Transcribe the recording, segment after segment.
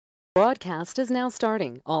Broadcast is now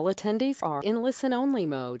starting. All attendees are in listen-only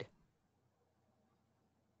mode.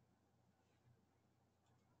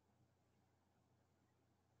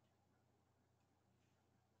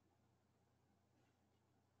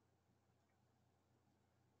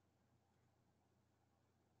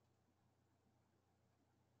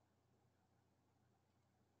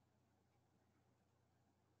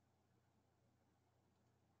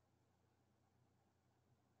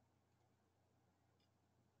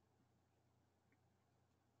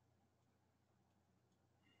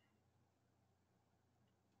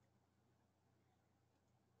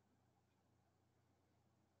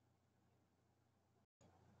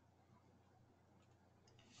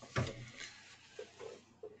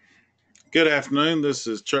 Good afternoon. This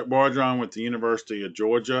is Chuck Bargeron with the University of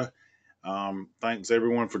Georgia. Thanks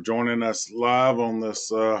everyone for joining us live on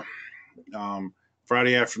this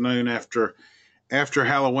Friday afternoon after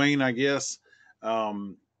Halloween, I guess,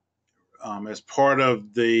 um, as part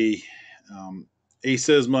of the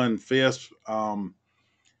eSysma and FISP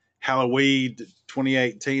Halloween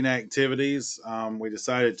 2018 activities. We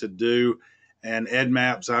decided to do an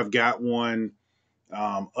EDDMapS IveGot1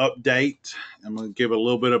 update. I'm going to give a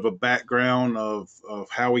little bit of a background of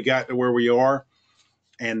how we got to where we are,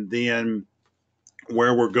 and then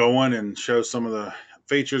where we're going, and show some of the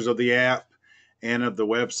features of the app and of the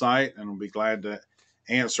website. And I'll be glad to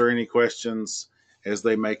answer any questions as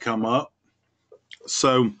they may come up.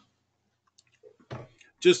 So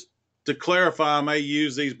just to clarify, I may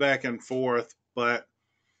use these back and forth, but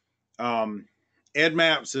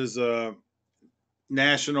EDDMapS is a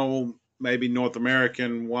national, maybe North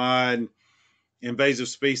American wide invasive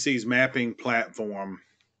species mapping platform.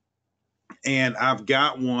 And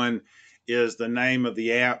IveGot1 is the name of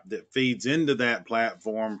the app that feeds into that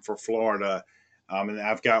platform for Florida. And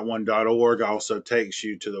IveGot1.org also takes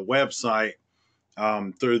you to the website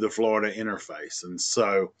through the Florida interface. And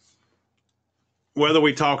so whether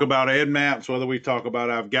we talk about EDDMapS, whether we talk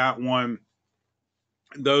about IveGot1,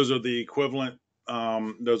 those are the equivalent.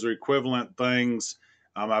 Those are equivalent things.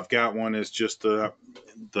 IveGot1 is just the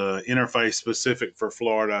interface specific for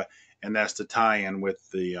Florida, and that's the tie-in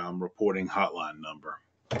with the reporting hotline number.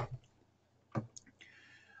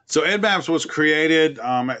 So EDDMapS was created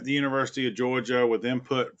at the University of Georgia with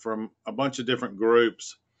input from a bunch of different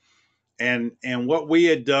groups. And what we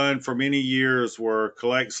had done for many years were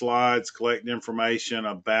collect slides, collect information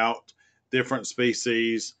about different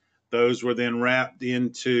species. Those were then wrapped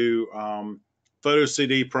into photo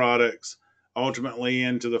CD products, ultimately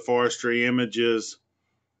into the forestry images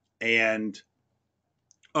and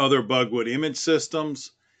other bugwood image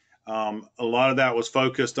systems. A lot of that was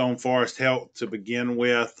focused on forest health to begin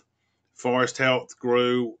with. Forest health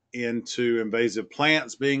grew into invasive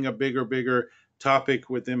plants being a bigger topic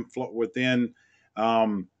within forest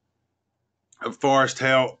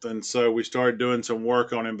health. And so we started doing some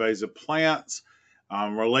work on invasive plants,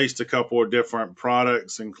 released a couple of different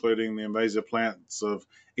products, including the invasive plants of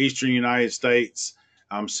Eastern United States,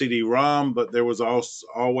 CD-ROM, but there was also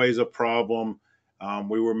always a problem.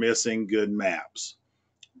 We were missing good maps.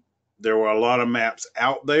 There were a lot of maps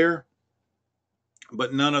out there,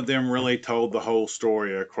 but none of them really told the whole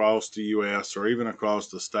story across the U.S. or even across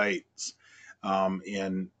the states,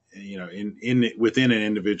 within an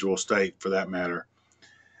individual state for that matter.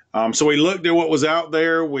 So we looked at what was out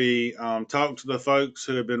there. We talked to the folks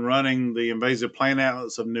who had been running the invasive plant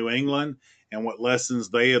atlas of New England and what lessons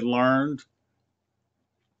they had learned.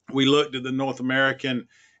 We looked at the North American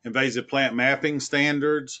invasive plant mapping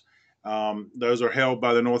standards. Those are held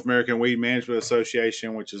by the North American Weed Management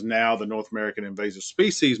Association, which is now the North American Invasive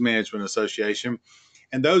Species Management Association.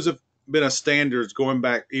 And those have been a standards going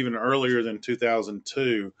back even earlier than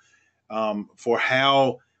 2002 for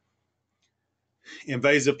how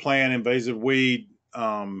invasive plant, invasive weed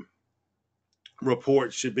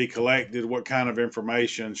reports should be collected, what kind of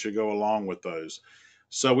information should go along with those.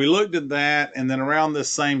 So we looked at that, and then around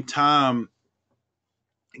this same time,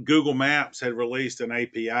 Google Maps had released an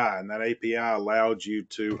API, and that API allowed you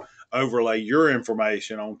to overlay your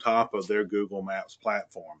information on top of their Google Maps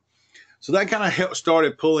platform. So that kind of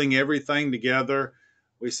started pulling everything together.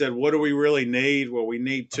 We said, what do we really need? Well, we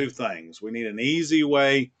need two things. We need an easy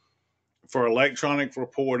way for electronic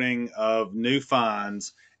reporting of new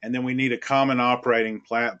finds, and then we need a common operating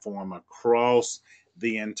platform across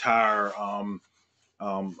the entire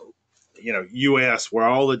U.S. where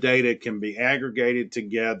all the data can be aggregated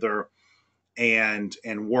together and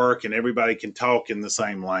work, and everybody can talk in the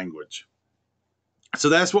same language. So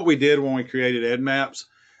that's what we did when we created EDDMapS.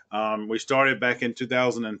 We started back in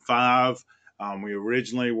 2005 We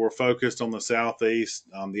originally were focused on the Southeast.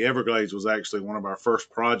 The Everglades was actually one of our first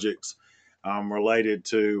projects related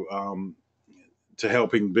to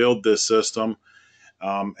helping build this system.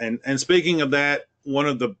 And speaking of that, one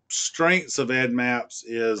of the strengths of EDDMapS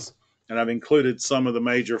is, and I've included some of the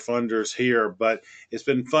major funders here, but it's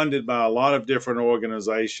been funded by a lot of different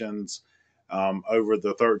organizations over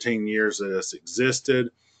the 13 years that it's existed,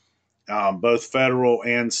 both federal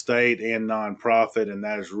and state and nonprofit, and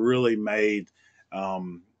that has really made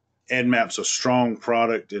EDDMapS a strong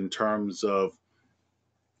product in terms of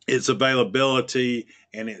its availability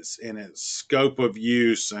and its scope of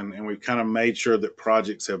use, and we've kind of made sure that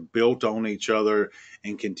projects have built on each other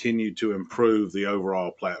and continue to improve the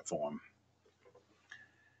overall platform.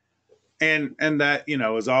 And that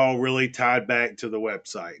is all really tied back to the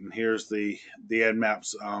website. And here's the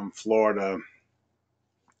EDDMapS Florida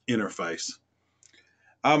interface.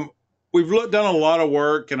 We've done a lot of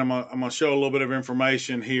work, and I'm gonna show a little bit of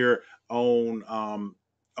information here on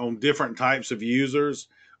different types of users.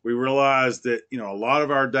 We realize that a lot of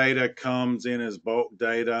our data comes in as bulk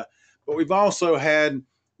data, but we've also had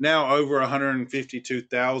now over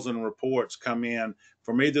 152,000 reports come in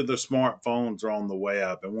from either the smartphones or on the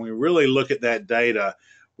web. And when we really look at that data,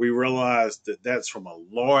 we realize that that's from a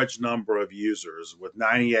large number of users, with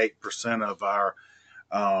 98% of our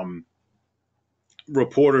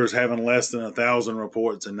reporters having less than 1,000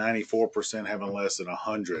 reports and 94% having less than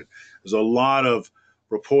 100. There's a lot of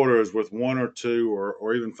reporters with one or two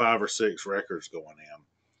or even 5 or 6 records going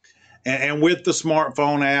in. And with the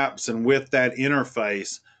smartphone apps and with that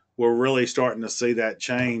interface, we're really starting to see that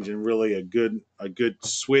change, and really a good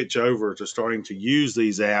switch over to starting to use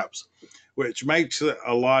these apps, which makes it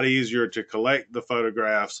a lot easier to collect the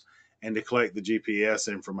photographs and to collect the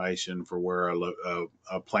GPS information for where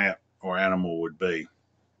a plant or animal would be.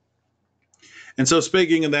 And so,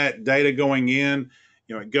 speaking of that data going in,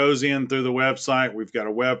 it goes in through the website. We've got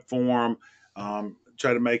a web form.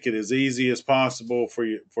 Try to make it as easy as possible for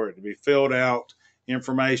it to be filled out,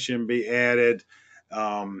 information be added,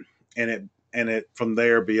 and it from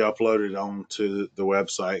there be uploaded onto the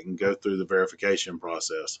website and go through the verification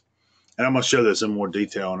process. And I'm going to show this in more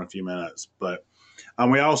detail in a few minutes. But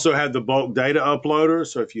we also have the bulk data uploader.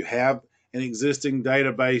 So if you have an existing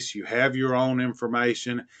database, you have your own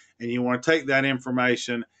information, and you want to take that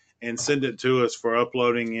information and send it to us for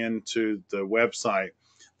uploading into the website,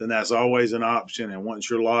 then that's always an option. And once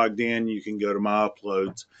you're logged in, you can go to My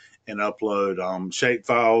Uploads and upload shape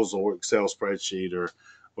files or Excel spreadsheet or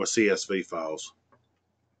CSV files.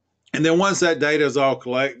 And then once that data is all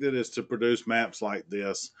collected, is to produce maps like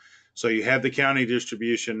this. So you have the county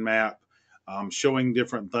distribution map showing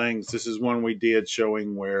different things. This is one we did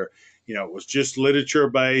showing where it was just literature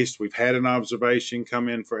based. We've had an observation come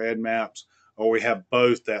in for EDDMapS, or we have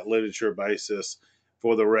both that literature basis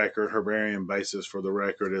for the record, herbarium basis for the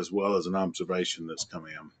record, as well as an observation that's come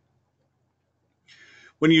in.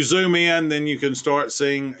 When you zoom in, then you can start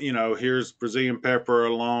seeing, here's Brazilian pepper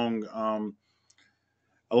along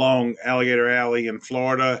Alligator Alley in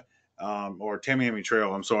Florida, or Tamiami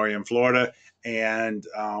Trail, I'm sorry, in Florida. And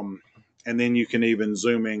then you can even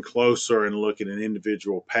zoom in closer and look at an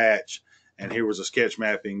individual patch. And here was a sketch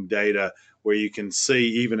mapping data where you can see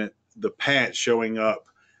even the patch showing up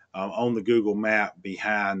on the Google map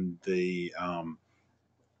behind the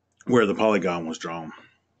where the polygon was drawn.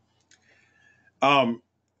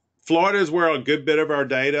 Florida is where a good bit of our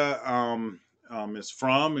data is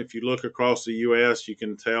from. If you look across the U.S., you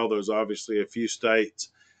can tell there's obviously a few states,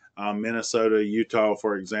 Minnesota, Utah,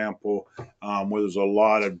 for example, where there's a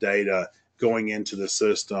lot of data going into the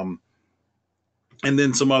system. And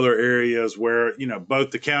then some other areas where,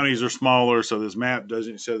 both the counties are smaller, so this map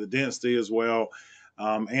doesn't show the density as well,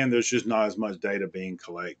 and there's just not as much data being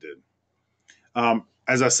collected.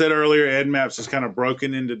 As I said earlier, EDDMapS is kind of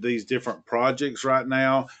broken into these different projects right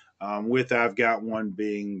now, with IveGot1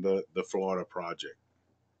 being the Florida project.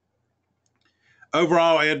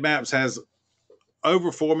 Overall, EDDMapS has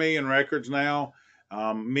over 4 million records now.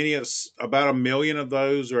 About 1 million of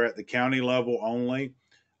those are at the county level only.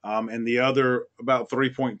 And the other, about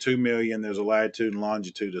 3.2 million, there's a latitude and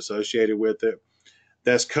longitude associated with it.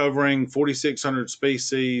 That's covering 4,600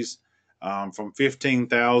 species from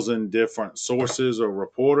 15,000 different sources or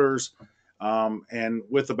reporters, and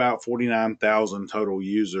with about 49,000 total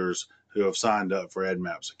users who have signed up for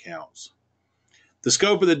EDDMapS accounts. The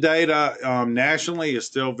scope of the data nationally is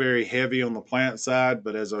still very heavy on the plant side,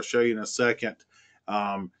 but as I'll show you in a second,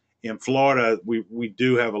 in Florida, we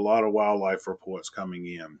do have a lot of wildlife reports coming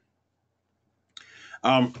in.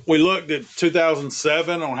 We looked at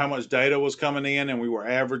 2007 on how much data was coming in, and we were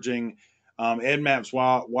averaging EDDMapS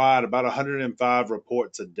wide about 105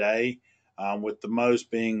 reports a day, with the most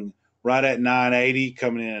being right at 980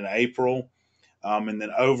 coming in April. And then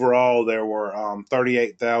overall, there were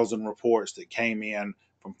 38,000 reports that came in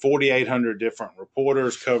from 4,800 different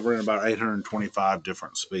reporters covering about 825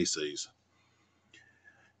 different species.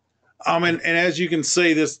 And as you can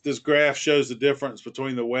see, this graph shows the difference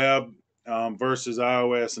between the web versus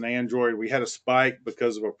iOS and Android. We had a spike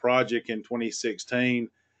because of a project in 2016,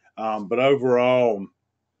 but overall,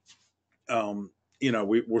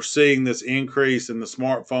 we're seeing this increase in the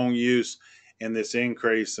smartphone use and this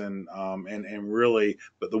increase in and really,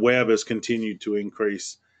 but the web has continued to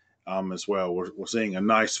increase as well. We're seeing a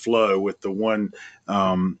nice flow with the one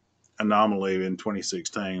anomaly in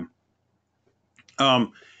 2016.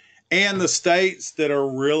 And the states that are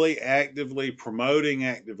really actively promoting,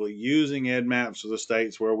 actively using EDDMapS are the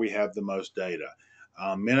states where we have the most data.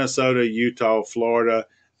 Minnesota, Utah, Florida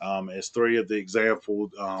is three of the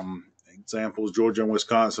examples. Georgia and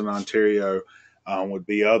Wisconsin, Ontario would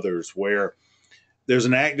be others where there's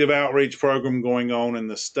an active outreach program going on in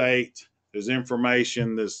the state. There's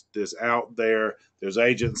information that's out there. There's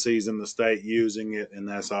agencies in the state using it, and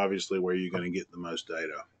that's obviously where you're going to get the most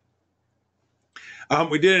data.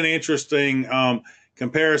 We did an interesting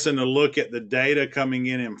comparison to look at the data coming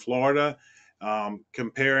in Florida,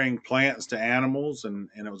 comparing plants to animals, and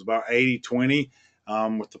it was about 80-20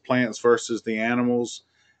 with the plants versus the animals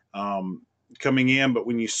coming in. But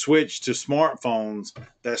when you switch to smartphones,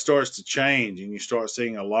 that starts to change, and you start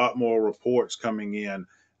seeing a lot more reports coming in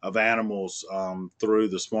of animals through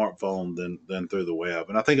the smartphone than through the web.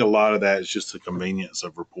 And I think a lot of that is just the convenience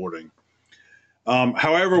of reporting.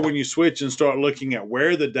 However, when you switch and start looking at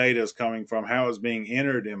where the data is coming from, how it's being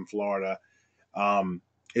entered in Florida,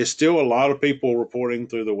 it's still a lot of people reporting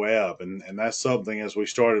through the web. And that's something, as we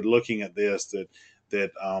started looking at this,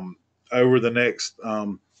 that over the next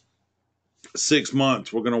 6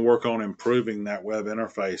 months, we're going to work on improving that web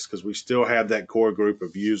interface, because we still have that core group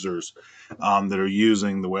of users that are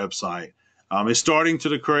using the website. It's starting to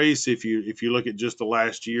decrease if you look at just the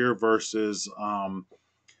last year versus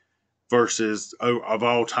of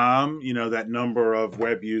all time. That number of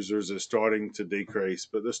web users is starting to decrease,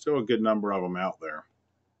 but there's still a good number of them out there.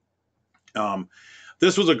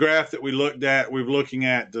 This was a graph that we looked at. We're looking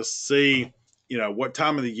at to see, what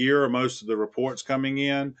time of the year are most of the reports coming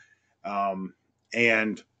in,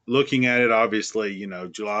 and looking at it, obviously,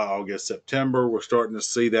 July, August, September, we're starting to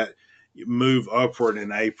see that move upward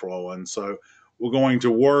in April. And so we're going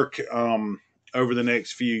to work over the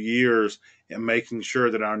next few years and making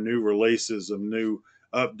sure that our new releases of new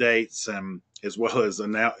updates, and as well as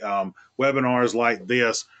webinars like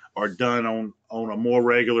this, are done on a more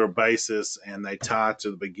regular basis, and they tie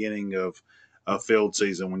to the beginning of field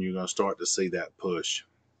season when you're going to start to see that push.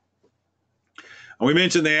 And we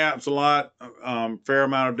mentioned the apps a lot, fair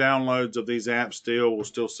amount of downloads of these apps still. We're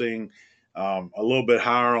still seeing a little bit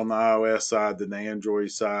higher on the iOS side than the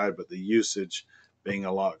Android side, but the usage being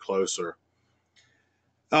a lot closer.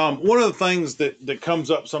 One of the things that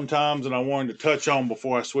comes up sometimes, and I wanted to touch on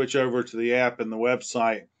before I switch over to the app and the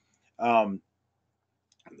website.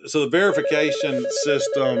 So the verification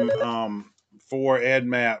system for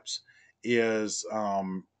EDDMapS is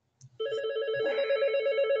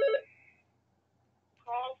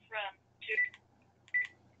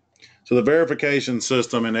so the verification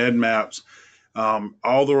system in EDDMapS,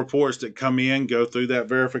 all the reports that come in go through that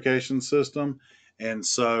verification system, and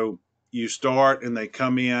so you start and they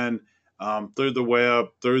come in through the web,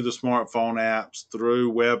 through the smartphone apps, through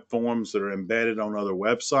web forms that are embedded on other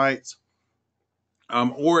websites,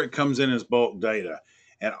 or it comes in as bulk data.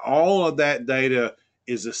 And all of that data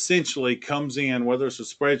is essentially comes in, whether it's a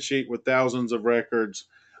spreadsheet with thousands of records,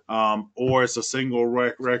 or it's a single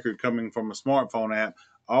record coming from a smartphone app,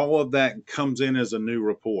 all of that comes in as a new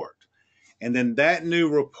report. And then that new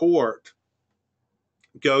report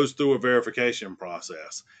goes through a verification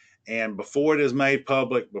process. And before it is made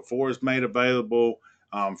public, before it's made available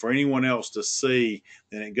for anyone else to see,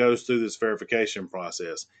 then it goes through this verification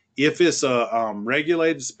process. If it's a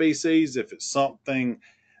regulated species, if it's something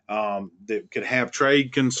that could have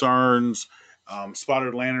trade concerns,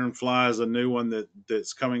 spotted lanternfly is a new one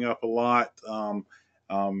that's coming up a lot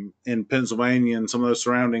in Pennsylvania and some of those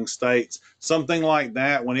surrounding states. Something like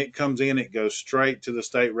that, when it comes in, it goes straight to the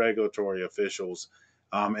state regulatory officials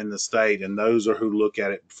in the state, and those are who look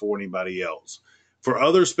at it before anybody else. For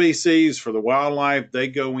other species, for the wildlife, they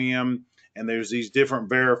go in, and there's these different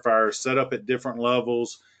verifiers set up at different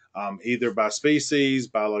levels, either by species,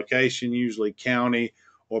 by location, usually county,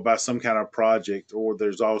 or by some kind of project, or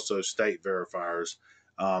there's also state verifiers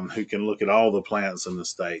who can look at all the plants in the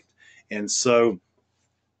state. And so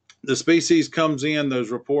the species comes in,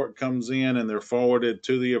 those report comes in, and they're forwarded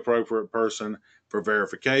to the appropriate person for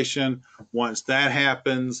verification. Once that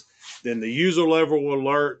happens, then the user level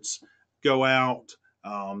alerts go out.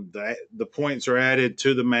 The points are added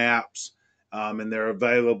to the maps, and they're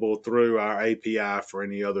available through our API for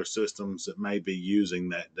any other systems that may be using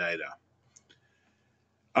that data.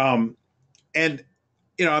 And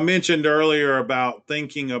I mentioned earlier about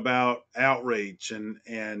thinking about outreach, and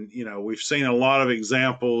we've seen a lot of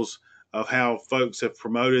examples of how folks have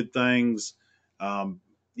promoted things,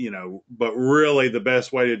 but really the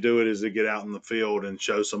best way to do it is to get out in the field and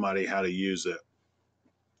show somebody how to use it.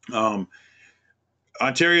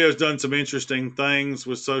 Ontario's done some interesting things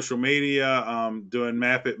with social media, doing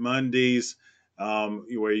Map It Mondays,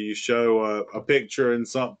 where you show a picture and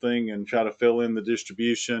something and try to fill in the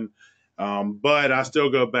distribution. But I still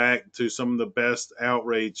go back to some of the best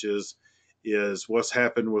outreaches is what's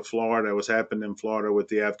happened with Florida, what's happened in Florida with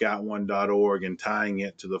the IveGot1.org and tying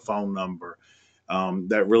it to the phone number.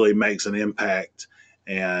 That really makes an impact.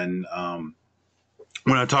 And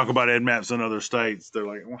when I talk about EDDMapS in other states, they're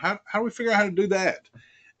like, well, how do we figure out how to do that?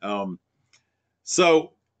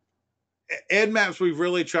 So EDDMapS, we've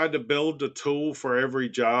really tried to build a tool for every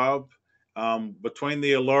job. Between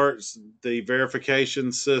the alerts, the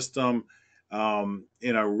verification system,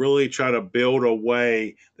 really try to build a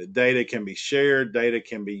way that data can be shared, data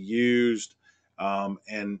can be used,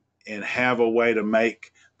 and have a way to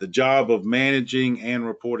make the job of managing and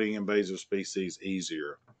reporting invasive species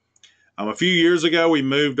easier. A few years ago, we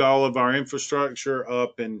moved all of our infrastructure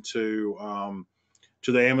up into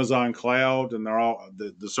to the Amazon cloud, and they're all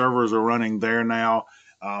the servers are running there now.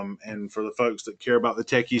 And for the folks that care about the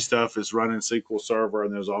techie stuff, it's running SQL Server,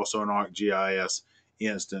 and there's also an ArcGIS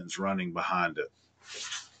instance running behind it.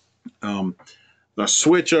 I'll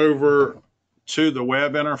switch over to the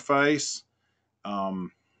web interface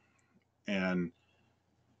and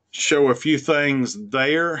show a few things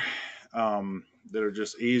there that are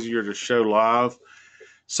just easier to show live.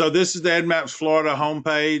 So this is the EDDMapS Florida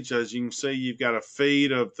homepage. As you can see, you've got a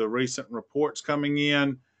feed of the recent reports coming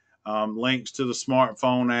in, links to the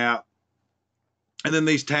smartphone app, and then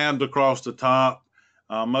these tabs across the top.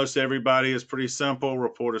 Most everybody is pretty simple.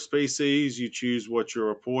 Report a species. You choose what you're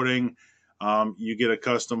reporting. You get a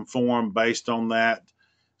custom form based on that.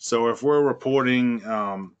 So if we're reporting,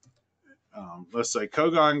 let's say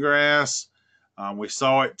Kogon grass, we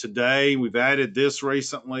saw it today. We've added this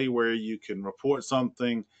recently where you can report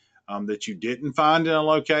something that you didn't find in a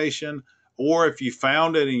location, or if you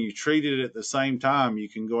found it and you treated it at the same time, you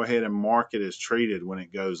can go ahead and mark it as treated when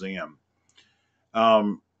it goes in.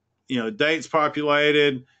 Dates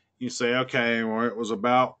populated. You say, okay, well, it was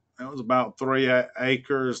about 3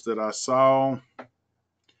 acres that I saw,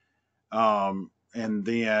 and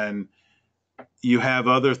then you have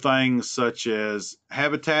other things such as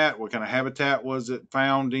habitat. What kind of habitat was it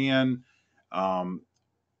found in?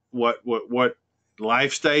 What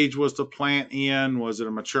life stage was the plant in? Was it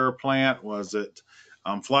a mature plant? Was it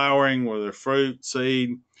flowering? Were there fruit,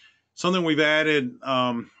 seed? Something we've added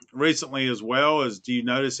recently as well is, do you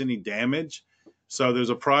notice any damage? So there's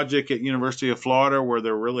a project at University of Florida where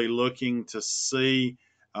they're really looking to see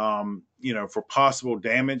for possible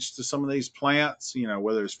damage to some of these plants,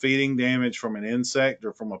 whether it's feeding damage from an insect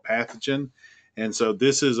or from a pathogen. And so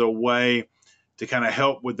this is a way to kind of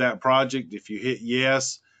help with that project. If you hit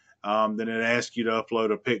yes, then it asks you to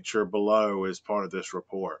upload a picture below as part of this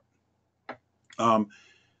report.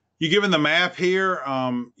 You're given the map here.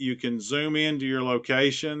 You can zoom into your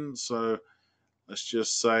location. So let's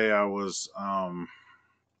just say I was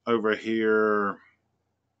over here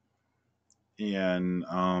in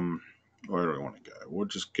where do we want to go? We'll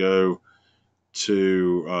just go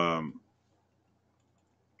to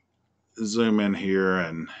zoom in here,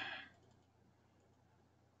 and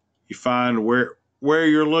you find where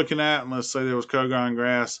you're looking at. And let's say there was Kogon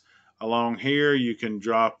grass along here. You can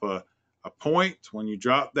drop a point. When you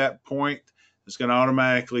drop that point, it's going to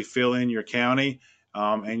automatically fill in your county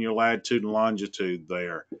and your latitude and longitude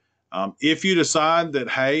there. If you decide that,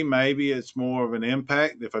 hey, maybe it's more of an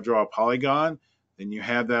impact if I draw a polygon, then you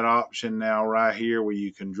have that option now right here where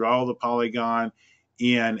you can draw the polygon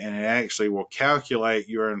in, and it actually will calculate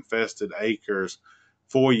your infested acres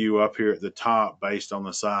for you up here at the top based on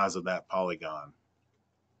the size of that polygon.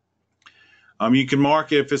 You can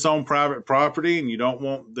mark it if it's on private property and you don't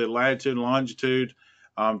want the latitude and longitude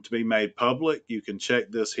to be made public. You can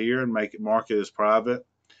check this here and mark it as private.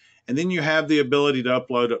 And then you have the ability to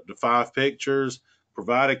upload up to 5 pictures,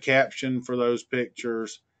 provide a caption for those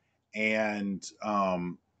pictures, and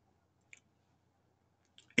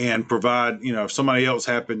and provide, if somebody else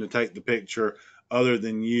happened to take the picture other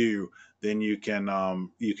than you, then you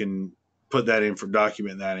can put that in for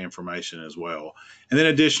document that information as well. And then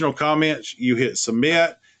additional comments, you hit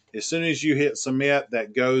submit. As soon as you hit submit,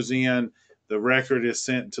 that goes in. The record is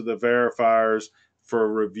sent to the verifiers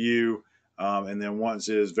for review. And then once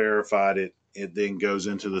it is verified, it then goes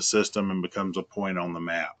into the system and becomes a point on the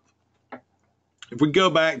map. If we go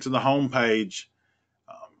back to the home page,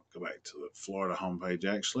 go back to the Florida homepage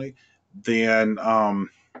actually, then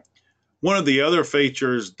one of the other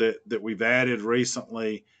features that we've added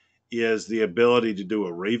recently is the ability to do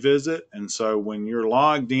a revisit. And so when you're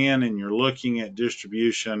logged in and you're looking at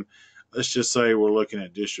distribution, let's just say we're looking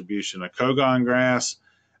at distribution of Kogon grass,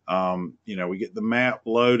 we get the map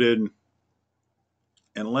loaded,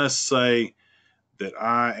 and let's say that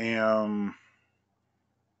I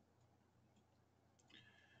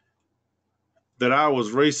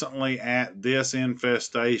was recently at this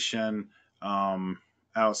infestation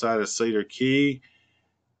outside of Cedar Key.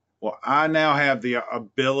 Well, I now have the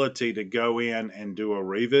ability to go in and do a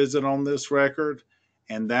revisit on this record,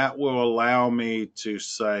 and that will allow me to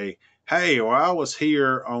say, hey, well, I was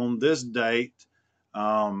here on this date,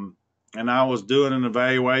 and I was doing an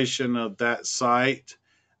evaluation of that site,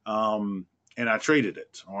 and I treated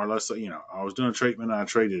it. Or let's say, I was doing a treatment and I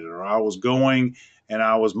treated it, or I was going and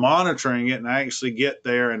I was monitoring it, and I actually get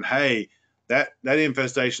there and, hey, that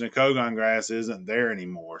infestation of Kogon grass isn't there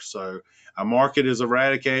anymore. So I mark it as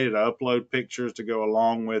eradicated. I upload pictures to go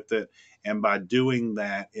along with it. And by doing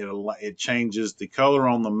that, it changes the color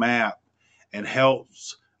on the map and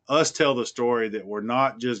helps us tell the story that we're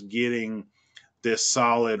not just getting this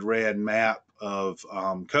solid red map of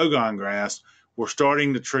Kogon grass. We're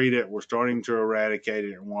starting to treat it. We're starting to eradicate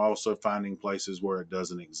it. And we're also finding places where it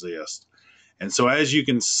doesn't exist. And so as you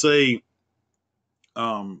can see,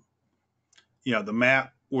 the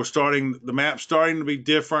map's starting to be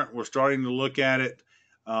different. We're starting to look at it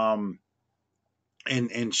and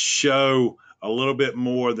show a little bit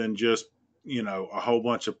more than just, a whole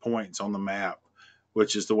bunch of points on the map,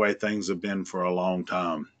 which is the way things have been for a long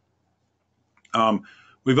time.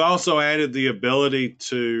 We've also added the ability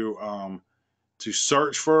to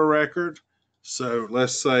search for a record. So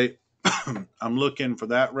let's say I'm looking for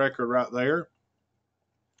that record right there.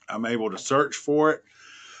 I'm able to search for it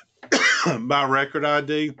by record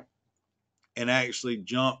ID and actually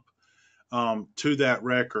jump to that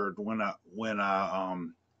record when I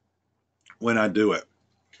do it.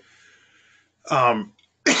 Sorry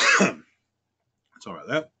about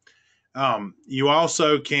that. You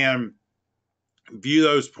also can view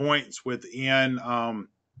those points within a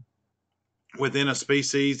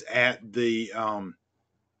species at the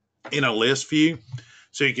in a list view,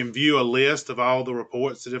 so you can view a list of all the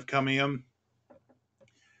reports that have come in,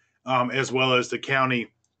 as well as the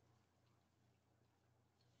county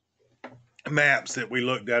maps that we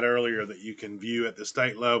looked at earlier that you can view at the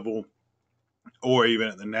state level or even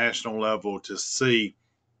at the national level to see,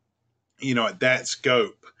 at that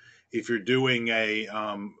scope, if you're doing a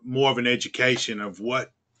more of an education of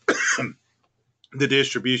what the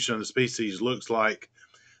distribution of the species looks like,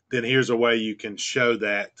 then here's a way you can show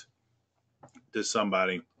that to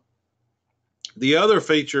somebody. The other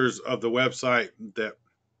features of the website that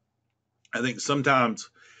I think sometimes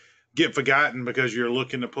get forgotten because you're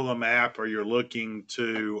looking to pull a map or you're looking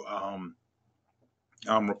to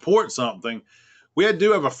report something, we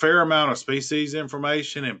do have a fair amount of species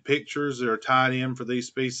information and pictures that are tied in for these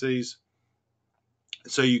species.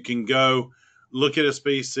 So you can go look at a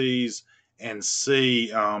species and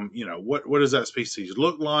see, what does that species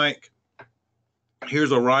look like?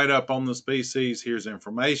 Here's a write-up on the species. Here's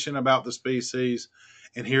information about the species.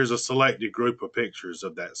 And here's a selected group of pictures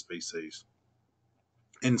of that species.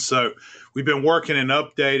 And so we've been working and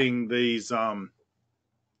updating these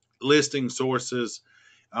listing sources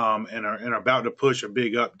and are about to push a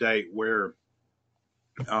big update where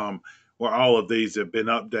all of these have been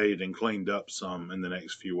updated and cleaned up some in the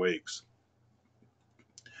next few weeks.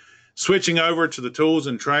 Switching over to the tools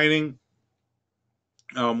and training,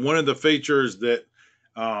 one of the features that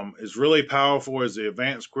is really powerful is the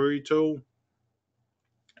advanced query tool.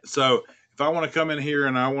 So if I want to come in here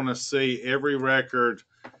and I want to see every record,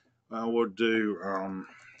 we'll do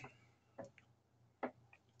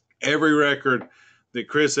every record that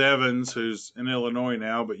Chris Evans, who's in Illinois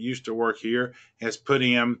now but used to work here, has put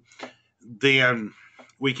in. Then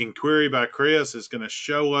we can query by Chris. It's going to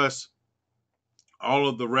show us all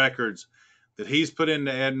of the records that he's put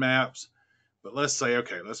into EDDMapS. But let's say,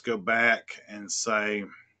 okay, let's go back and say,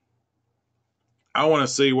 I want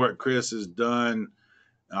to see what Chris has done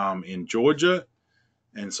in Georgia.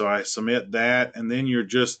 And so I submit that, and then you're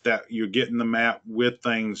getting the map with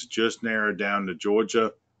things just narrowed down to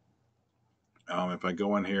Georgia. If I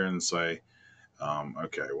go in here and say,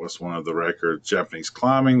 okay, what's one of the records? Japanese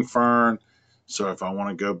climbing fern. So if I want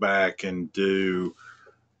to go back and do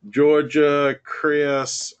Georgia,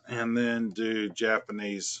 Chris, and then do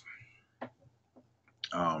Japanese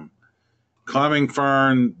climbing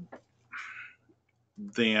fern,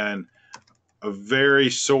 then a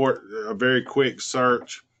very quick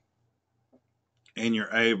search, and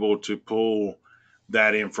you're able to pull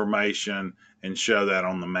that information and show that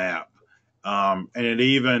on the map. And it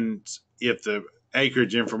even, if the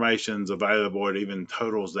acreage information is available, it even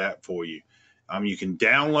totals that for you. You can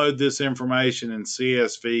download this information in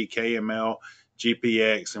CSV, KML,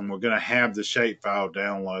 GPX, and we're going to have the shapefile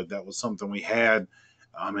download. That was something we had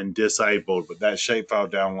and disabled, but that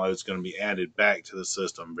shapefile download is going to be added back to the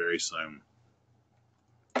system very soon.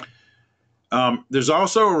 There's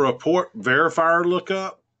also a report verifier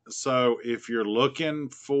lookup. So if you're looking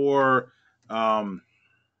for,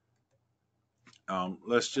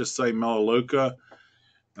 let's just say Melaleuca,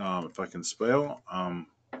 if I can spell,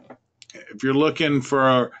 if you're looking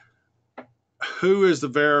for who is the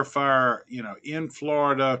verifier, in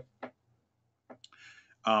Florida,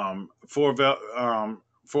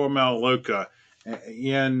 for Melaleuca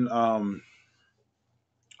in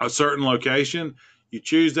a certain location, you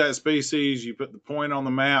choose that species, you put the point on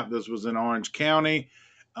the map. This was in Orange County.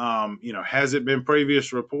 Has it been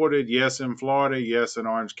previously reported? Yes, in Florida. Yes, in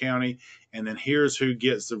Orange County. And then here's who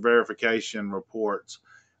gets the verification reports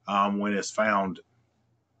when it's found,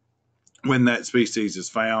 when that species is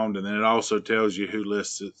found. And then it also tells you who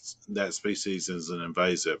lists that species as an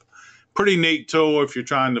invasive. Pretty neat tool if you're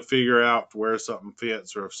trying to figure out where something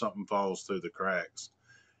fits or if something falls through the cracks.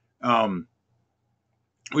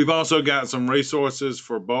 We've also got some resources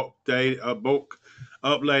for bulk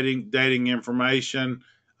updating dating information,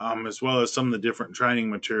 as well as some of the different training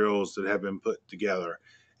materials that have been put together.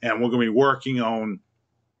 And we're going to be working on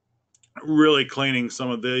really cleaning some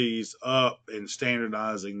of these up and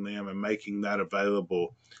standardizing them and making that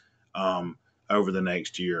available over the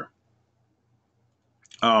next year.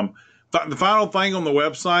 The final thing on the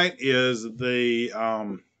website is the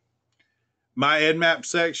My EDDMapS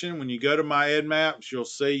section. When you go to My EDDMapS, you'll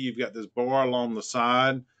see you've got this bar along the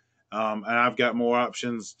side. And I've got more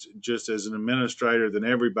options just as an administrator than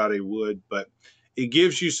everybody would, but it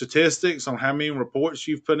gives you statistics on how many reports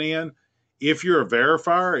you've put in. If you're a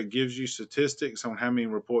verifier, it gives you statistics on how many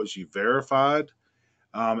reports you've verified.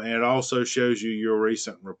 And it also shows you your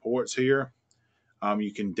recent reports here.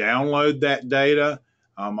 You can download that data,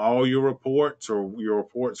 all your reports or your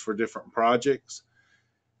reports for different projects.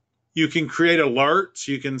 You can create alerts.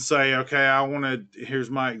 You can say, okay, here's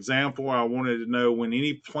my example. I wanted to know when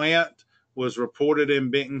any plant was reported in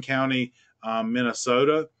Benton County,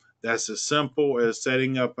 Minnesota. That's as simple as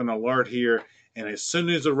setting up an alert here. And as soon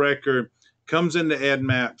as a record comes into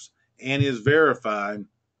EDDMapS and is verified,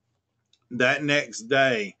 that next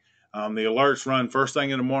day, the alerts run first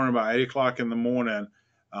thing in the morning, about 8 o'clock in the morning.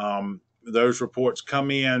 Those reports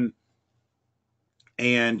come in,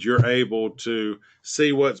 and you're able to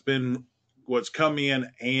see what's come in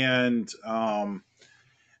and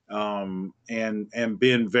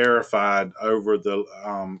been verified over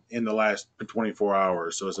the in the last 24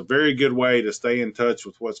 hours. So it's a very good way to stay in touch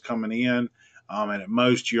with what's coming in. And at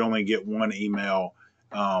most, you only get one email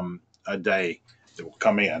a day that will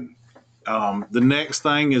come in. The next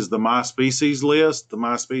thing is the My Species list. The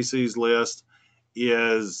My Species list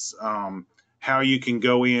is how you can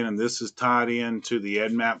go in, and this is tied into the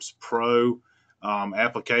EDDMapS Pro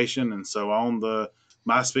application. And so on the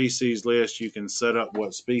My Species list, you can set up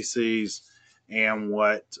what species and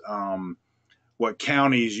what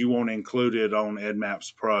counties you want included on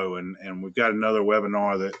EDDMapS Pro. And we've got another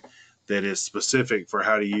webinar that is specific for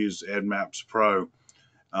how to use EDDMapS Pro.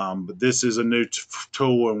 But this is a new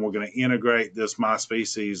tool, and we're going to integrate this My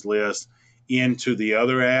Species list into the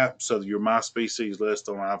other apps. So your My Species list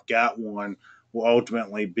on IveGot1 will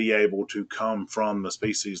ultimately be able to come from the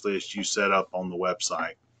species list you set up on the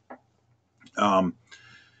website.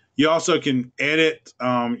 You also can edit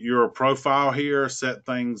your profile here, set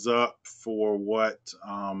things up for what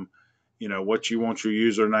you want your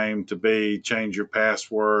username to be, change your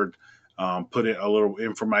password, put in a little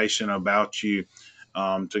information about you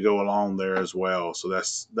to go along there as well. So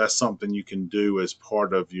that's something you can do as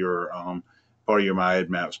part of your My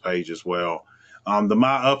EDDMapS page as well. The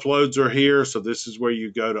My Uploads are here, so this is where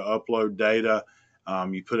you go to upload data.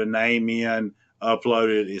 You put a name in, upload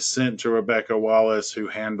it. It's sent to Rebecca Wallace, who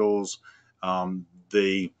handles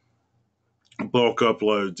the bulk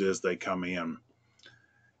uploads as they come in.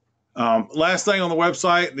 Last thing on the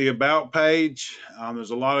website, the About page.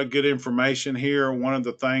 There's a lot of good information here. One of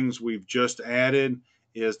the things we've just added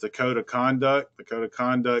is the Code of Conduct. The Code of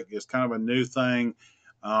Conduct is kind of a new thing,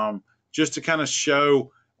 just to kind of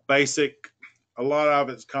show basic, a lot of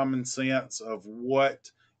it's common sense of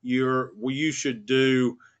what you should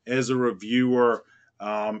do as a reviewer,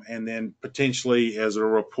 and then potentially as a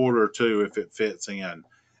reporter too, if it fits in.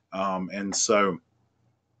 And so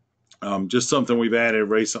just something we've added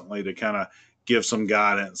recently to kind of give some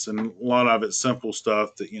guidance, and a lot of it's simple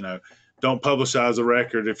stuff that, don't publicize a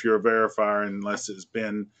record if you're a verifier unless it's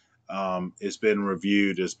been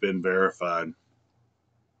reviewed, it's been verified.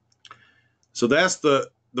 So that's the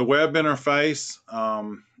web interface.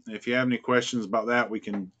 If you have any questions about that, we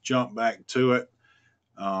can jump back to it.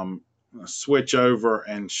 Switch over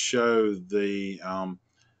and show the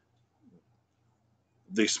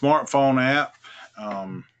smartphone app.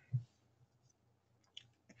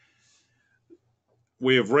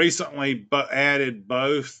 We have recently added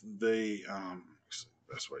both the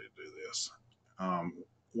best way to do this.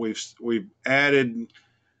 We've added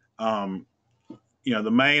the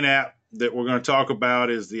main app that we're going to talk about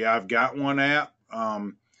is the IveGot1 app,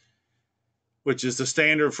 which is the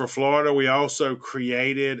standard for Florida. We also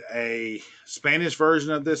created a Spanish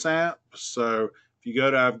version of this app. So if you go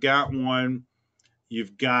to IveGot1,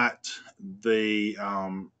 you've got the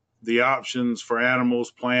options for animals,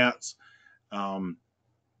 plants,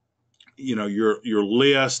 your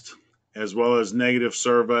list, as well as negative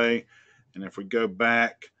survey. And if we go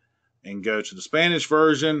back and go to the Spanish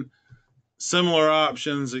version, similar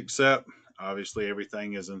options, except obviously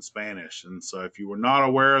everything is in Spanish. And so if you were not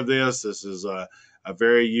aware of this, this is a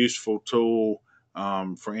very useful tool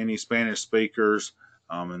for any Spanish speakers.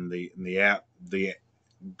 And the app,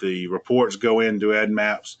 the reports go into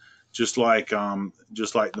EDDMapS just like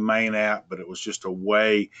the main app, but it was just a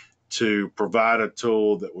way to provide a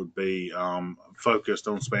tool that would be focused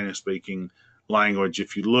on Spanish speaking language.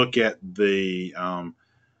 If you look at the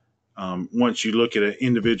once you look at an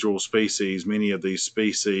individual species, many of these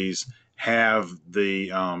species have the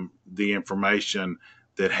information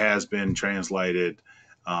that has been translated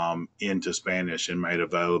into Spanish and made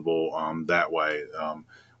available that way.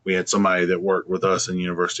 We had somebody that worked with us in the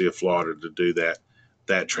University of Florida to do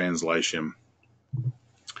that translation.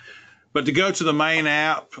 But to go to the main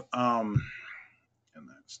app, and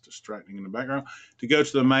that's distracting in the background. To go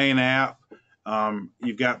to the main app,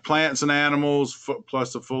 you've got plants and animals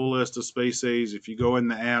plus a full list of species. If you go in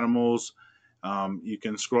the animals, you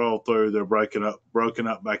can scroll through. They're broken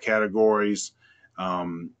up by categories.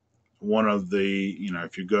 One of the,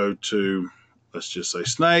 if you go to, let's just say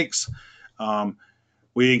snakes,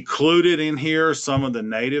 we included in here some of the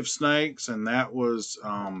native snakes, and that was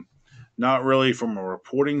not really from a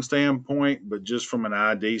reporting standpoint, but just from an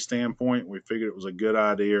ID standpoint. We figured it was a good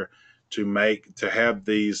idea to have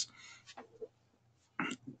these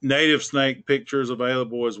native snake pictures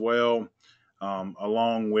available as well,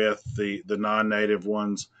 along with the non-native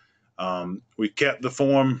ones. We kept the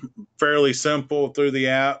form fairly simple through the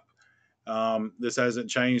app. This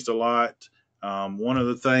hasn't changed a lot. One of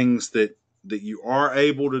the things that you are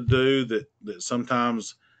able to do that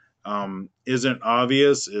sometimes isn't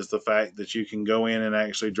obvious is the fact that you can go in and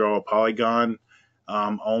actually draw a polygon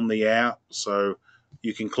on the app. So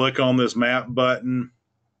you can click on this map button.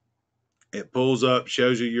 It pulls up,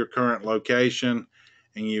 shows you your current location,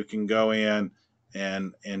 and you can go in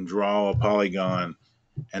and draw a polygon.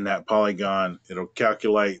 And that polygon, it'll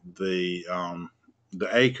calculate the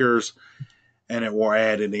acres, and it will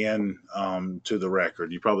add it in to the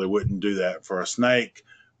record. You probably wouldn't do that for a snake,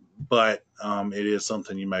 but it is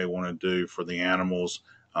something you may want to do for the animals.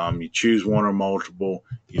 You choose one or multiple.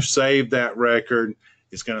 You save that record.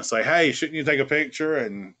 It's going to say, hey, shouldn't you take a picture?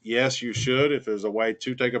 And yes, you should if there's a way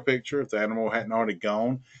to take a picture, if the animal hadn't already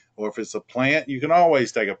gone. Or if it's a plant, you can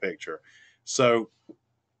always take a picture. So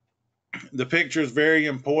the picture is very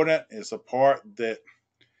important. It's a part that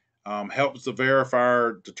helps the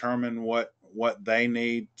verifier determine what they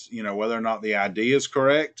need, whether or not the ID is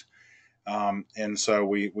correct. And so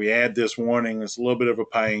we add this warning. It's a little bit of a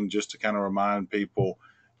pain just to kind of remind people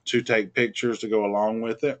to take pictures to go along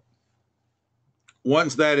with it.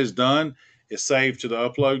 Once that is done, it's saved to the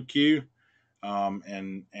upload queue.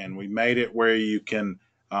 And we made it where you can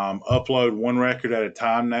upload one record at a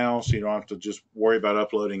time now, so you don't have to just worry about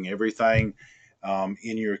uploading everything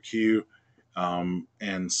in your queue.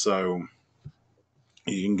 And so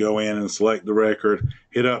you can go in and select the record,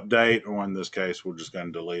 hit update, or in this case, we're just going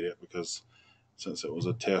to delete it because since it was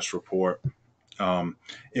a test report. You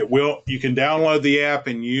can download the app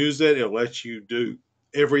and use it. It'll let you do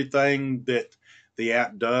everything that the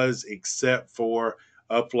app does, except for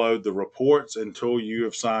upload the reports until you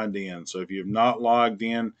have signed in. So if you have not logged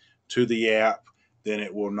in to the app, then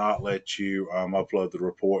it will not let you upload the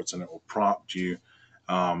reports, and it will prompt you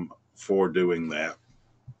for doing that.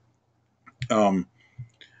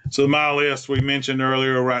 So my list we mentioned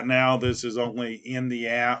earlier, right now, this is only in the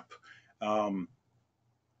app.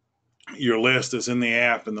 Your list is in the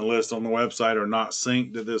app and the list on the website are not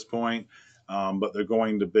synced at this point, but they're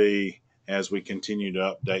going to be as we continue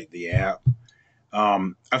to update the app.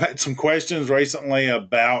 I've had some questions recently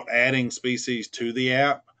about adding species to the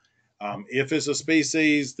app. If it's a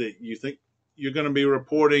species that you think you're going to be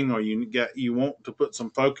reporting, or you want to put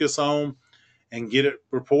some focus on and get it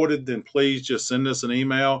reported, then please just send us an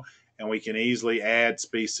email and we can easily add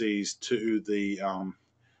species to the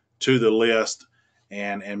list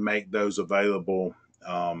and make those available.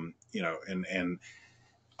 And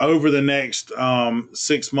over the next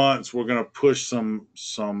 6 months, we're going to push some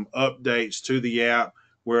updates to the app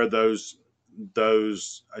where those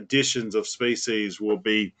additions of species will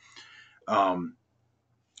be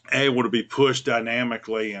able to be pushed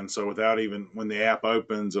dynamically. And so without even, when the app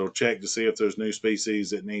opens, it'll check to see if there's new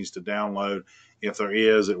species it needs to download. If there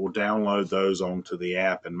is, it will download those onto the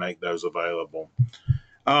app and make those available.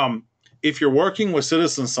 If you're working with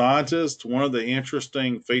citizen scientists, one of the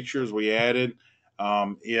interesting features we added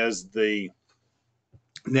is the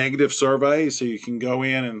negative survey. So you can go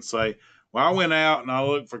in and say, well, I went out and I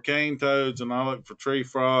looked for cane toads and I looked for tree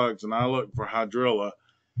frogs and I looked for hydrilla,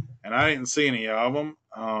 and I didn't see any of them.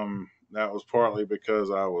 That was partly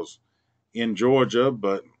because I was in Georgia,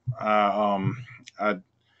 but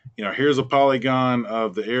here's a polygon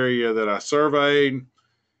of the area that I surveyed.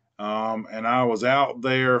 And I was out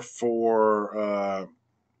there for,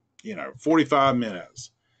 45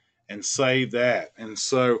 minutes, and save that. And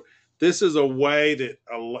so this is a way that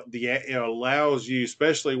it allows you,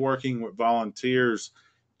 especially working with volunteers,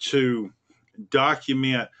 to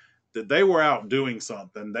document that they were out doing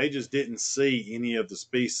something. They just didn't see any of the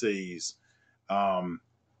species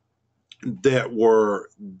that were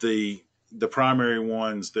the primary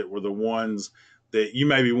ones, that were the ones that you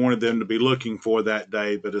maybe wanted them to be looking for that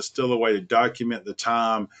day, but it's still a way to document the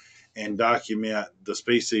time and document the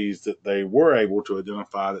species that they were able to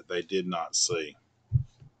identify that they did not see.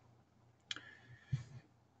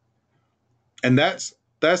 And that's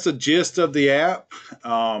the gist of the app.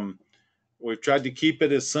 We've tried to keep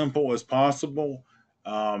it as simple as possible.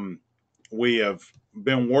 We have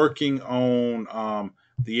been working on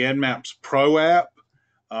the EDDMapS Pro app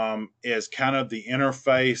as kind of the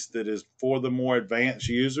interface that is for the more advanced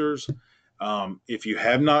users. If you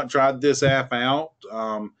have not tried this app out,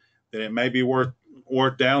 then it may be worth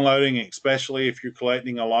downloading, especially if you're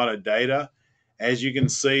collecting a lot of data. As you can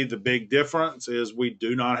see, the big difference is we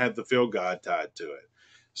do not have the field guide tied to it.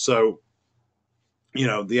 So, the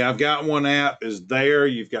IveGot1 app is there.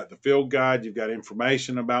 You've got the field guide. You've got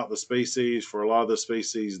information about the species for a lot of the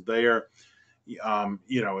species there.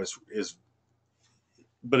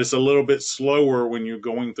 But it's a little bit slower when you're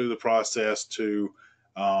going through the process to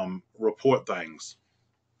report things.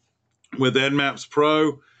 With EDDMapS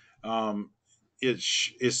Pro, it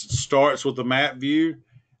starts with the map view,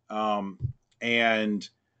 and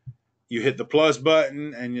you hit the plus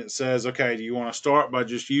button and it says, okay, do you want to start by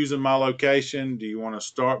just using my location? Do you want to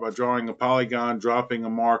start by drawing a polygon, dropping a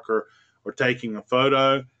marker, or taking a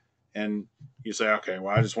photo? And you say, okay,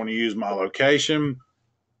 well, I just want to use my location.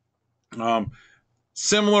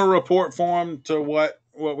 Similar report form to what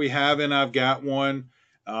we have in IveGot1.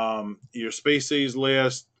 Your species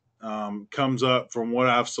list comes up from what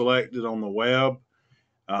I've selected on the web.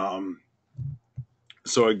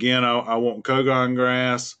 So again, I want Kogon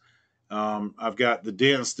grass. I've got the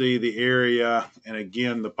density, the area, and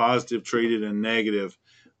again, the positive, treated, and negative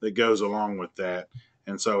that goes along with that.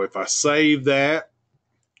 And so if I save that,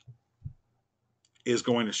 it's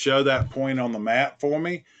going to show that point on the map for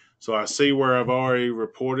me. So I see where I've already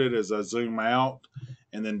reported as I zoom out.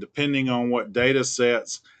 And then depending on what data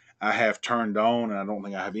sets I have turned on, and I don't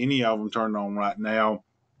think I have any of them turned on right now,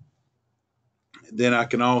 then I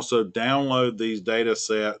can also download these data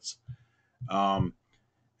sets.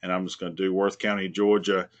 And I'm just going to do Worth County,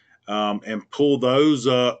 Georgia, and pull those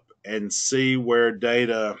up and see where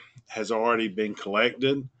data has already been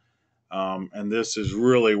collected. And this is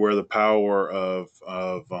really where the power of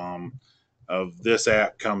this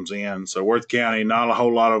app comes in. So Worth County, not a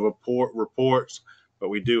whole lot of reports, but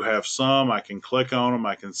we do have some. I can click on them.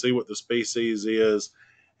 I can see what the species is.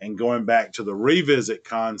 And going back to the revisit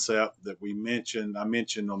concept that I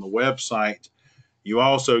mentioned on the website, you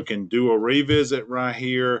also can do a revisit right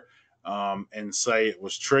here and say it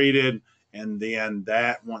was treated. and then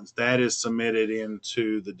once that is submitted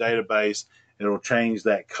into the database, it'll change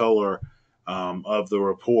that color of the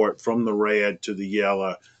report from the red to the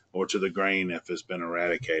yellow or to the green if it's been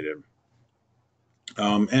eradicated.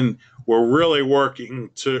 And we're really working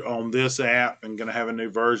on this app and going to have a new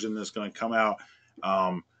version that's going to come out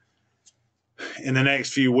in the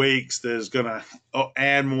next few weeks. That's going to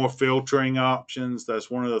add more filtering options.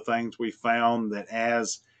 That's one of the things we found, that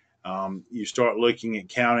as you start looking at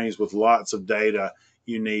counties with lots of data,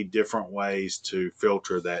 you need different ways to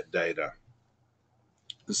filter that data.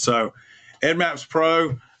 So EDDMapS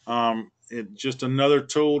Pro, it's just another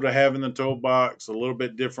tool to have in the toolbox, a little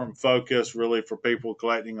bit different focus really for people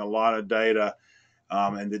collecting a lot of data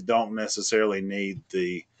and that don't necessarily need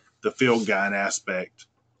the field guide aspect.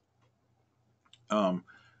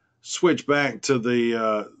 Switch back to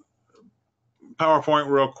the PowerPoint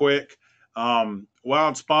real quick.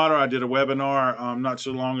 Wild Spotter, I did a webinar not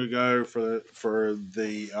so long ago for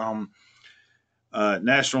the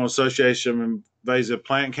National Association of Invasive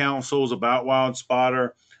Plant Councils about Wild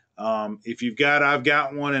Spotter. If you've got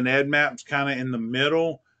IveGot1 and EDDMapS kind of in the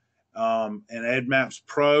middle, and EDDMapS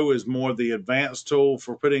Pro is more the advanced tool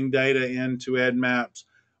for putting data into EDDMapS.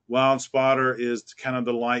 Wild Spotter is kind of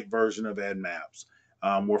the light version of EDDMapS.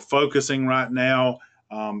 We're focusing right now,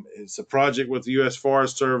 it's a project with the U.S.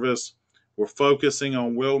 Forest Service. We're focusing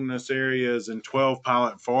on wilderness areas in 12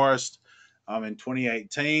 pilot forests in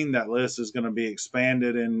 2018. That list is going to be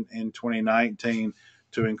expanded in 2019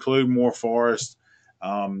 to include more forests.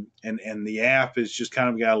 And the app is just kind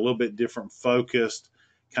of got a little bit different focused,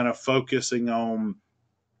 kind of focusing on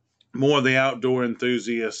more of the outdoor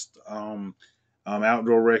enthusiast,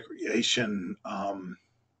 outdoor recreation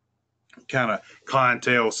kind of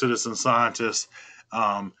clientele, citizen scientists,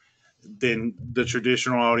 than the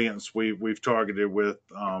traditional audience we've targeted with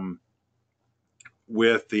the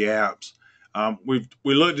apps. We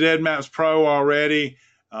looked at EDDMapS Pro already.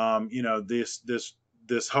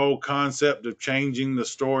 This whole concept of changing the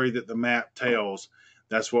story that the map tells,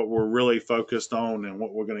 that's what we're really focused on and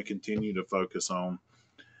what we're going to continue to focus on.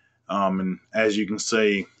 And as you can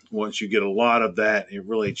see, once you get a lot of that, it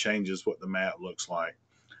really changes what the map looks like.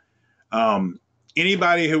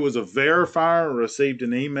 Anybody who was a verifier received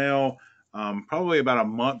an email probably about a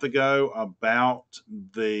month ago about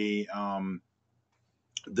the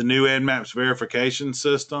new EDDMapS verification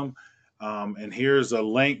system. And here's a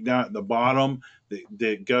link down at the bottom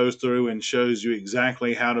that goes through and shows you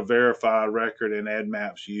exactly how to verify a record in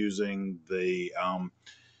EDDMapS using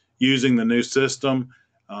the new system.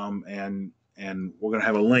 And we're going to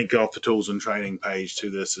have a link off the tools and training page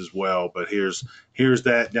to this as well. But here's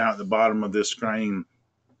that down at the bottom of this screen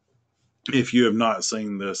if you have not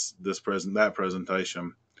seen that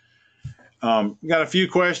presentation. Got a few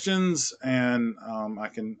questions, and I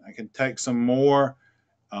can take some more.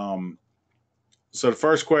 So the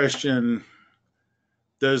first question: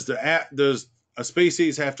 does a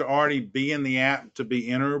species have to already be in the app to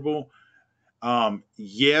be enterable?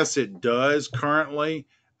 Yes, it does currently.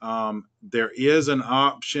 There is an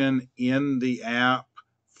option in the app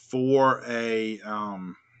for the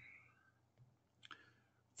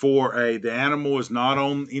animal is not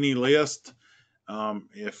on any list. Let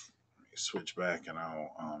me switch back and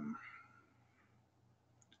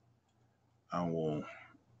I will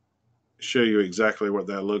show you exactly what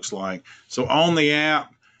that looks like. So on the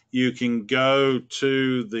app, you can go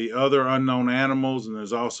to the other unknown animals, and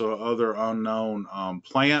there's also other unknown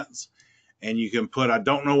plants. And you can put, I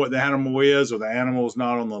don't know what the animal is, or the animal is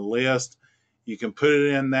not on the list. You can put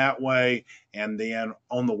it in that way. And then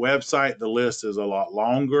on the website, the list is a lot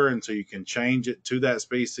longer. And so you can change it to that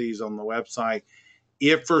species on the website.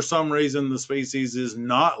 If for some reason the species is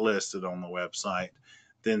not listed on the website,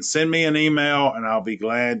 then send me an email and I'll be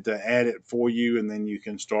glad to add it for you. And then you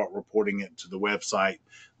can start reporting it to the website.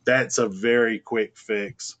 That's a very quick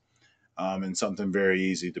fix and something very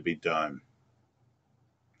easy to be done.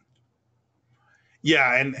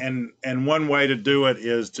 Yeah, and one way to do it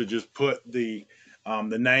is to just put the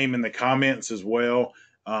name in the comments as well.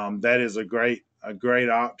 That is a great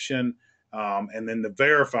option. And then the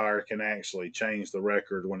verifier can actually change the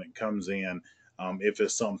record when it comes in if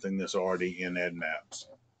it's something that's already in EDDMapS.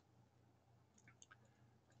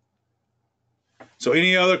 So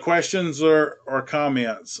any other questions or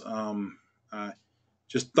comments? I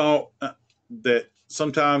just thought that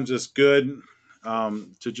sometimes it's good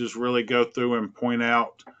to just really go through and point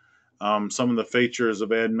out some of the features of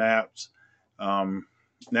EDDMapS.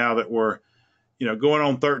 Now that we're going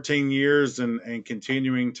on 13 years and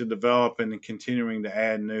continuing to develop and continuing to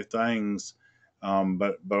add new things.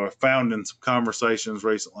 But I found in some conversations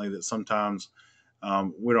recently that sometimes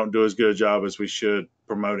we don't do as good a job as we should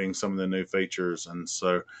promoting some of the new features. And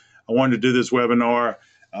so I wanted to do this webinar,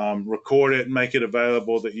 record it and make it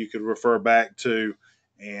available that you could refer back to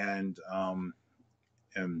and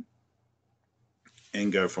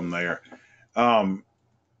go from there.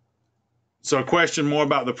 So a question more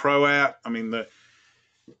about the Pro app. I mean,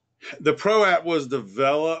 the Pro app was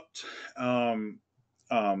developed,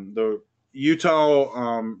 the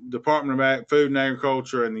Utah Department of Food and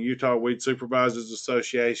Agriculture and the Utah Weed Supervisors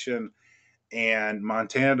Association and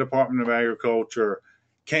Montana Department of Agriculture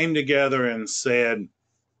came together and said,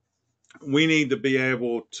 we need to be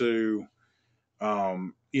able to,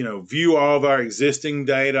 view all of our existing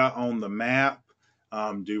data on the map,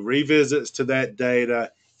 do revisits to that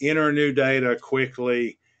data, enter new data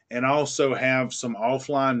quickly, and also have some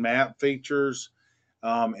offline map features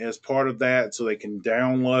as part of that, so they can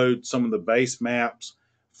download some of the base maps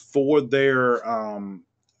for their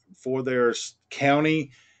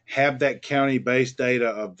county, have that county-based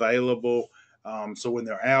data available. So when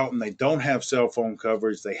they're out and they don't have cell phone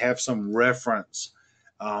coverage, they have some reference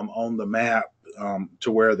on the map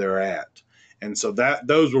to where they're at. And so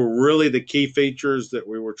those were really the key features that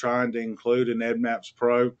we were trying to include in EDDMapS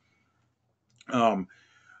Pro.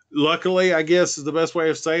 Luckily, I guess is the best way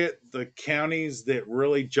to say it, the counties that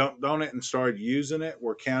really jumped on it and started using it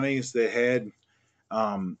were counties that had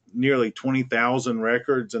nearly 20,000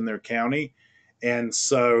 records in their county. And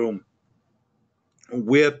so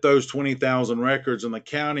with those 20,000 records in the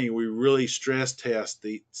county, we really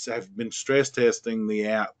have been stress testing the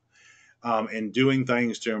app and doing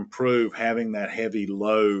things to improve having that heavy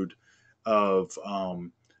load of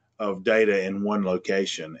data in one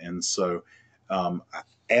location. And so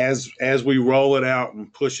as we roll it out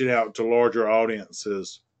and push it out to larger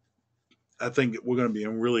audiences, I think we're going to be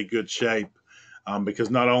in really good shape because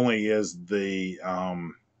not only is the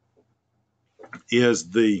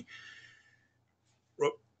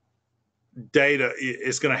data,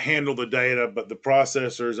 it's going to handle the data, but the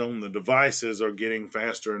processors on the devices are getting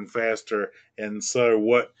faster and faster. And so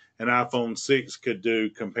what an iPhone 6 could do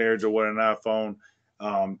compared to what an iPhone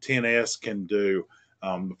XS can do,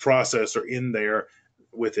 the processor in there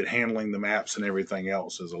with it handling the maps and everything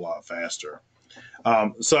else is a lot faster.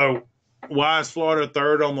 So why is Florida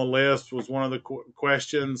third on the list was one of the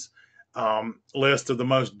questions. List of the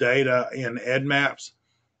most data in EDDMapS.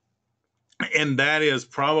 And that is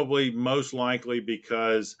probably most likely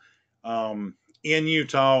because in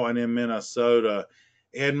Utah and in Minnesota,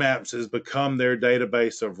 EDDMapS has become their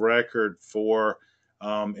database of record for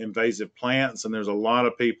invasive plants. And there's a lot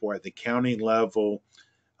of people at the county level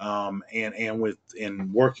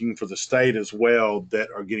and working for the state as well that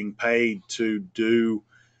are getting paid to do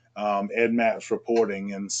EDDMapS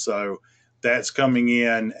reporting. And so that's coming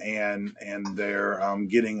in and they're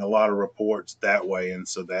getting a lot of reports that way. And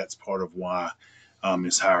so that's part of why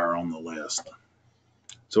it's higher on the list.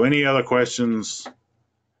 So any other questions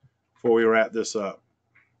before we wrap this up?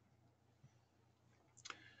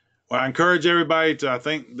 Well, I encourage everybody to, I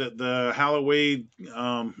think that the Halloween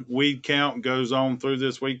weed count goes on through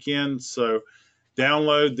this weekend. So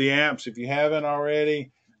download the apps if you haven't already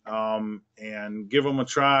and give them a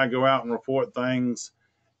try. Go out and report things.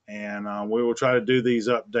 And we will try to do these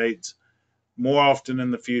updates more often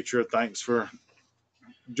in the future. Thanks for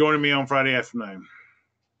joining me on Friday afternoon.